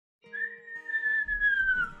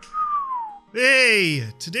Hey,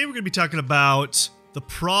 today we're going to be talking about the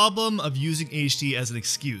problem of using ADHD as an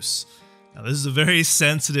excuse. Now, this is a very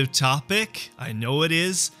sensitive topic. I know it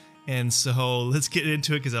is. And so let's get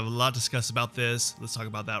into it because I have a lot to discuss about this. Let's talk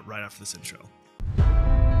about that right after this intro.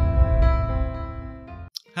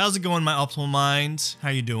 How's it going, my optimal mind? How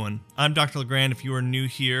you doing? I'm Dr. LeGrand if you are new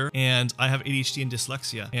here, and I have ADHD and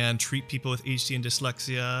dyslexia and treat people with ADHD and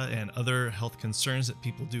dyslexia and other health concerns that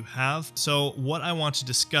people do have. So what I want to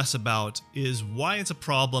discuss about is why it's a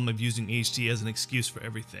problem of using ADHD as an excuse for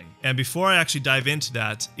everything. And before I actually dive into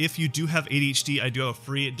that, if you do have ADHD, I do have a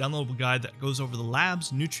free downloadable guide that goes over the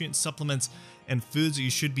labs, nutrients, supplements, and foods that you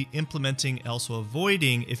should be implementing, also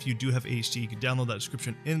avoiding if you do have ADHD. You can download that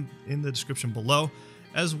description in the description below.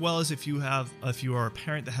 As well as if you are a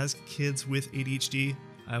parent that has kids with ADHD,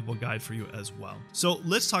 I have a guide for you as well. So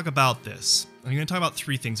let's talk about this. I'm going to talk about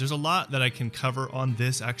three things. There's a lot that I can cover on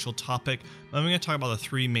this actual topic, but I'm going to talk about the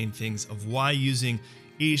three main things of why using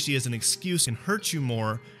ADHD as an excuse can hurt you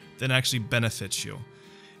more than actually benefits you.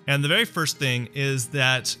 And the very first thing is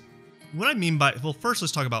that what I mean by, well, first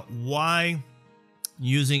let's talk about why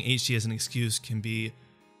using ADHD as an excuse can be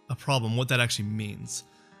a problem, what that actually means.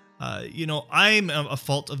 I'm a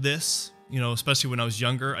fault of this, especially when I was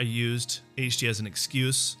younger. I used ADHD as an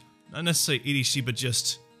excuse, not necessarily ADHD, but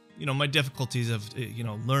just, my difficulties of,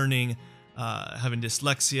 learning, having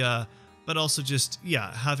dyslexia, but also just,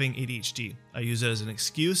 having ADHD. I use it as an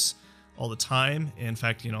excuse all the time. In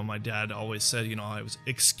fact, my dad always said, I was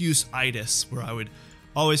excuse-itis, where I would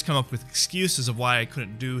always come up with excuses of why I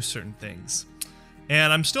couldn't do certain things.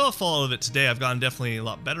 And I'm still a follower of it today. I've gotten definitely a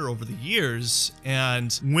lot better over the years.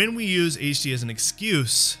 And when we use ADHD as an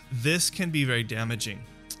excuse, this can be very damaging.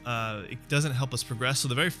 It doesn't help us progress. So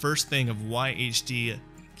the very first thing of why ADHD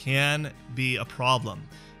can be a problem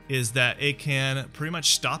is that it can pretty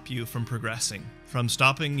much stop you from progressing, from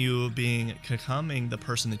stopping you becoming the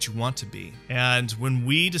person that you want to be. And when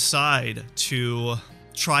we decide to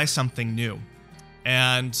try something new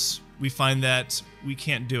and we find that we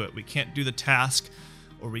can't do it, we can't do the task,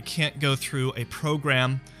 or we can't go through a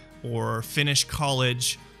program or finish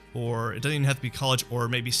college, or it doesn't even have to be college, or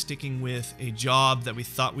maybe sticking with a job that we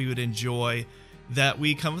thought we would enjoy, that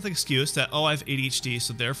we come with an excuse that, oh, I have ADHD,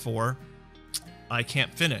 so therefore I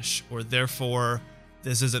can't finish, or therefore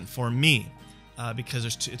this isn't for me because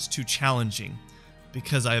it's too challenging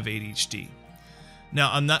because I have ADHD.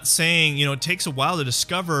 Now, I'm not saying, it takes a while to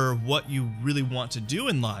discover what you really want to do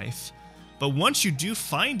in life, but once you do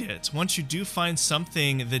find it, once you do find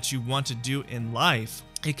something that you want to do in life,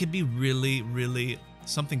 it can be really, really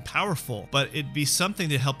something powerful, but it'd be something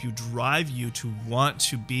to help you drive you to want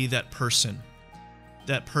to be that person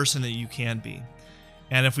that you can be.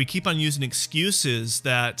 And if we keep on using excuses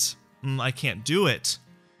that I can't do it,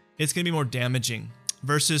 it's going to be more damaging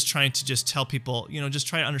versus trying to just tell people, just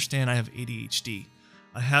try to understand I have ADHD.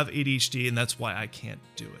 I have ADHD and that's why I can't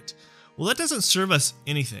do it. Well, that doesn't serve us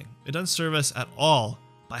anything. It doesn't serve us at all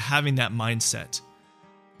by having that mindset.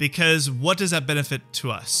 Because what does that benefit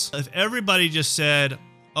to us? If everybody just said,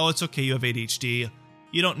 oh, it's okay, you have ADHD,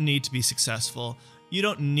 you don't need to be successful, you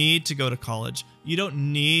don't need to go to college, you don't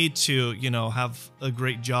need to, have a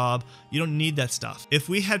great job, you don't need that stuff. If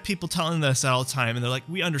we had people telling us that all the time and they're like,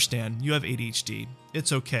 we understand, you have ADHD,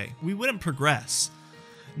 it's okay, we wouldn't progress.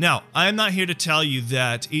 Now, I'm not here to tell you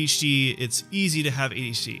that ADHD, it's easy to have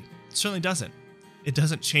ADHD. It certainly doesn't. It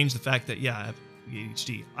doesn't change the fact that, I have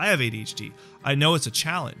ADHD. I have ADHD. I know it's a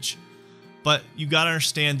challenge, but you got to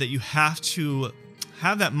understand that you have to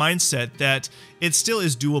have that mindset that it still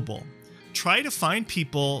is doable. Try to find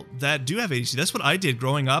people that do have ADHD. That's what I did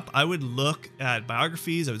growing up. I would look at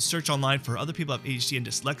biographies. I would search online for other people who have ADHD and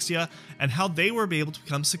dyslexia and how they were able to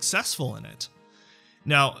become successful in it.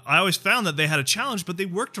 Now, I always found that they had a challenge, but they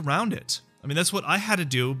worked around it. I mean, that's what I had to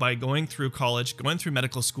do by going through college, going through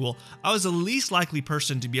medical school. I was the least likely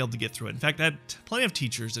person to be able to get through it. In fact, I had plenty of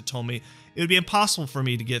teachers that told me it would be impossible for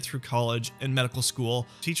me to get through college and medical school.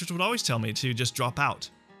 Teachers would always tell me to just drop out.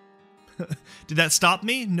 Did that stop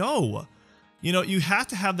me? No. You have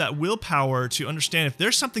to have that willpower to understand if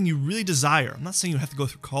there's something you really desire. I'm not saying you have to go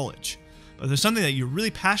through college, but if there's something that you're really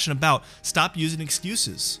passionate about, stop using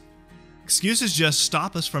excuses. Excuses just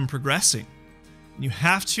stop us from progressing. You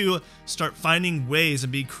have to start finding ways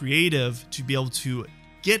and be creative to be able to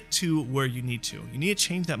get to where you need to. You need to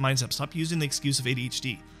change that mindset. Stop using the excuse of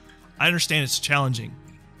ADHD. I understand it's challenging,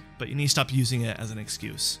 but you need to stop using it as an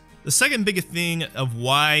excuse. The second biggest thing of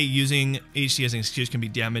why using ADHD as an excuse can be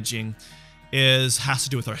damaging has to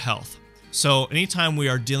do with our health. So anytime we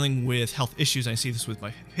are dealing with health issues, and I see this with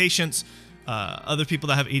my patients, other people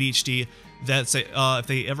that have ADHD, that say if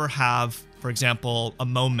they ever have, for example, a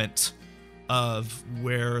moment of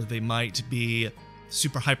where they might be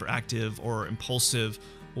super hyperactive or impulsive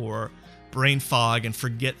or brain fog and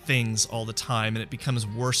forget things all the time, and it becomes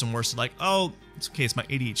worse and worse. Like, oh, it's okay, it's my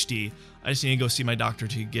ADHD. I just need to go see my doctor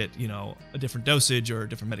to get, a different dosage or a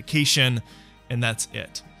different medication, and that's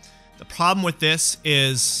it. The problem with this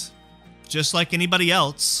is, just like anybody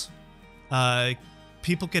else,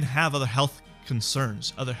 people can have other health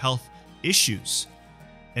concerns, other health issues.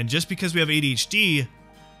 And just because we have ADHD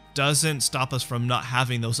doesn't stop us from not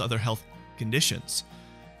having those other health conditions.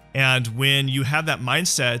 And when you have that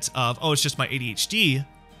mindset of, oh, it's just my ADHD,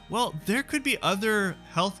 well, there could be other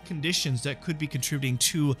health conditions that could be contributing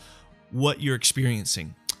to what you're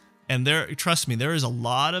experiencing. And trust me, there is a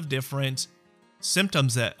lot of different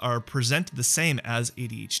symptoms that are presented the same as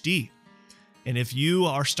ADHD. And if you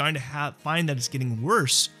are starting to find that it's getting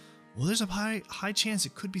worse, well, there's a high chance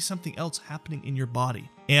it could be something else happening in your body.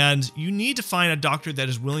 And you need to find a doctor that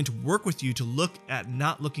is willing to work with you to look at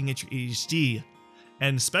not looking at your ADHD,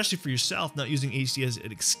 and especially for yourself, not using ADHD as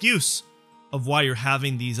an excuse of why you're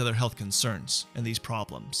having these other health concerns and these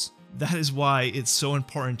problems. That is why it's so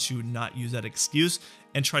important to not use that excuse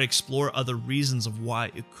and try to explore other reasons of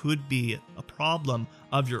why it could be a problem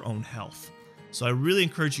of your own health. So I really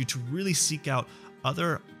encourage you to really seek out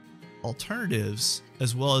other alternatives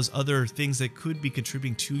as well as other things that could be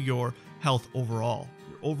contributing to your health overall,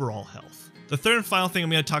 your overall health. The third and final thing I'm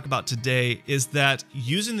going to talk about today is that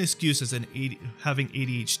using the excuse as having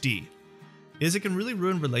ADHD is it can really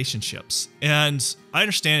ruin relationships. And I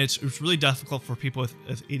understand it's really difficult for people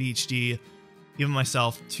with ADHD, even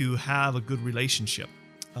myself, to have a good relationship,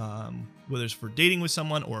 whether it's for dating with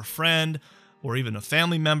someone or a friend or even a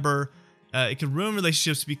family member. It can ruin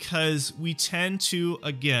relationships because we tend to,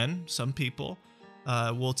 again, some people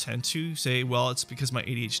will tend to say, well, it's because of my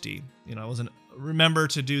ADHD. I wasn't remember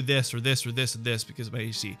to do this or this or this or this because of my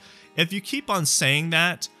ADHD. If you keep on saying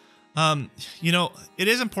that, it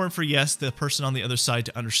is important for, yes, the person on the other side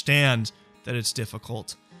to understand that it's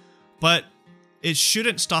difficult, but it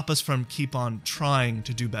shouldn't stop us from keep on trying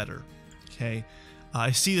to do better. Okay.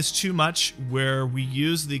 I see this too much where we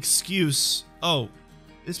use the excuse, oh,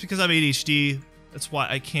 it's because I have ADHD. That's why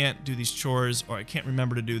I can't do these chores, or I can't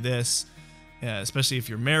remember to do this, especially if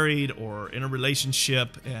you're married or in a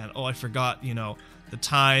relationship and, oh, I forgot, the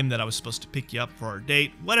time that I was supposed to pick you up for our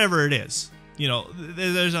date, whatever it is.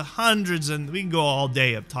 There's hundreds, and we can go all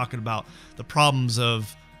day of talking about the problems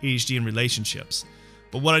of ADHD in relationships.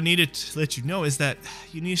 But what I needed to let you know is that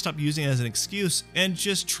you need to stop using it as an excuse and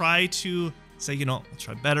just try to say, I'll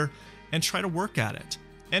try better, and try to work at it.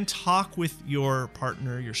 And talk with your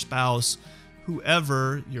partner, your spouse,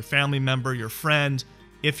 whoever, your family member, your friend,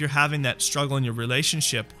 if you're having that struggle in your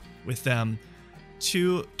relationship with them,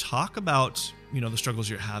 to talk about, the struggles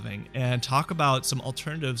you're having and talk about some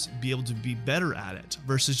alternatives, be able to be better at it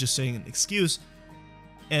versus just saying an excuse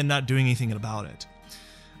and not doing anything about it.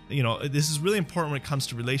 This is really important when it comes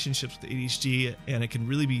to relationships with ADHD, and it can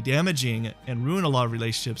really be damaging and ruin a lot of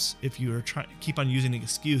relationships if you are trying to keep on using the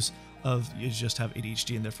excuse of you just have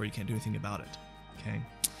ADHD and therefore you can't do anything about it. Okay.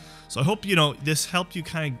 So I hope, this helped you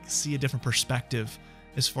kind of see a different perspective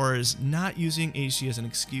as far as not using ADHD as an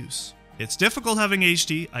excuse. It's difficult having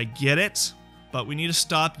ADHD, I get it, but we need to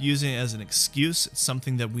stop using it as an excuse. It's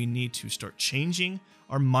something that we need to start changing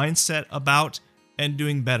our mindset about and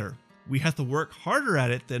doing better. We have to work harder at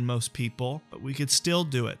it than most people, but we could still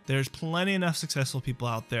do it. There's plenty enough successful people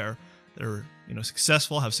out there that are,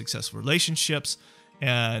 successful, have successful relationships,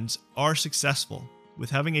 and are successful with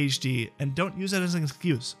having ADHD, and don't use that as an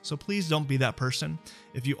excuse. So please don't be that person.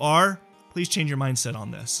 If you are, please change your mindset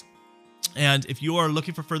on this. And if you are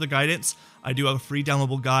looking for further guidance, I do have a free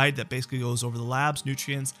downloadable guide that basically goes over the labs,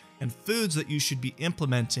 nutrients, and foods that you should be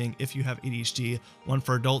implementing if you have ADHD, one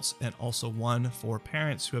for adults and also one for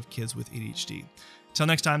parents who have kids with ADHD. Until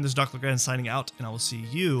next time, this is Dr. Legrand signing out, and I will see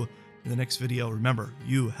you in the next video. Remember,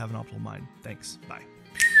 you have an optimal mind. Thanks. Bye.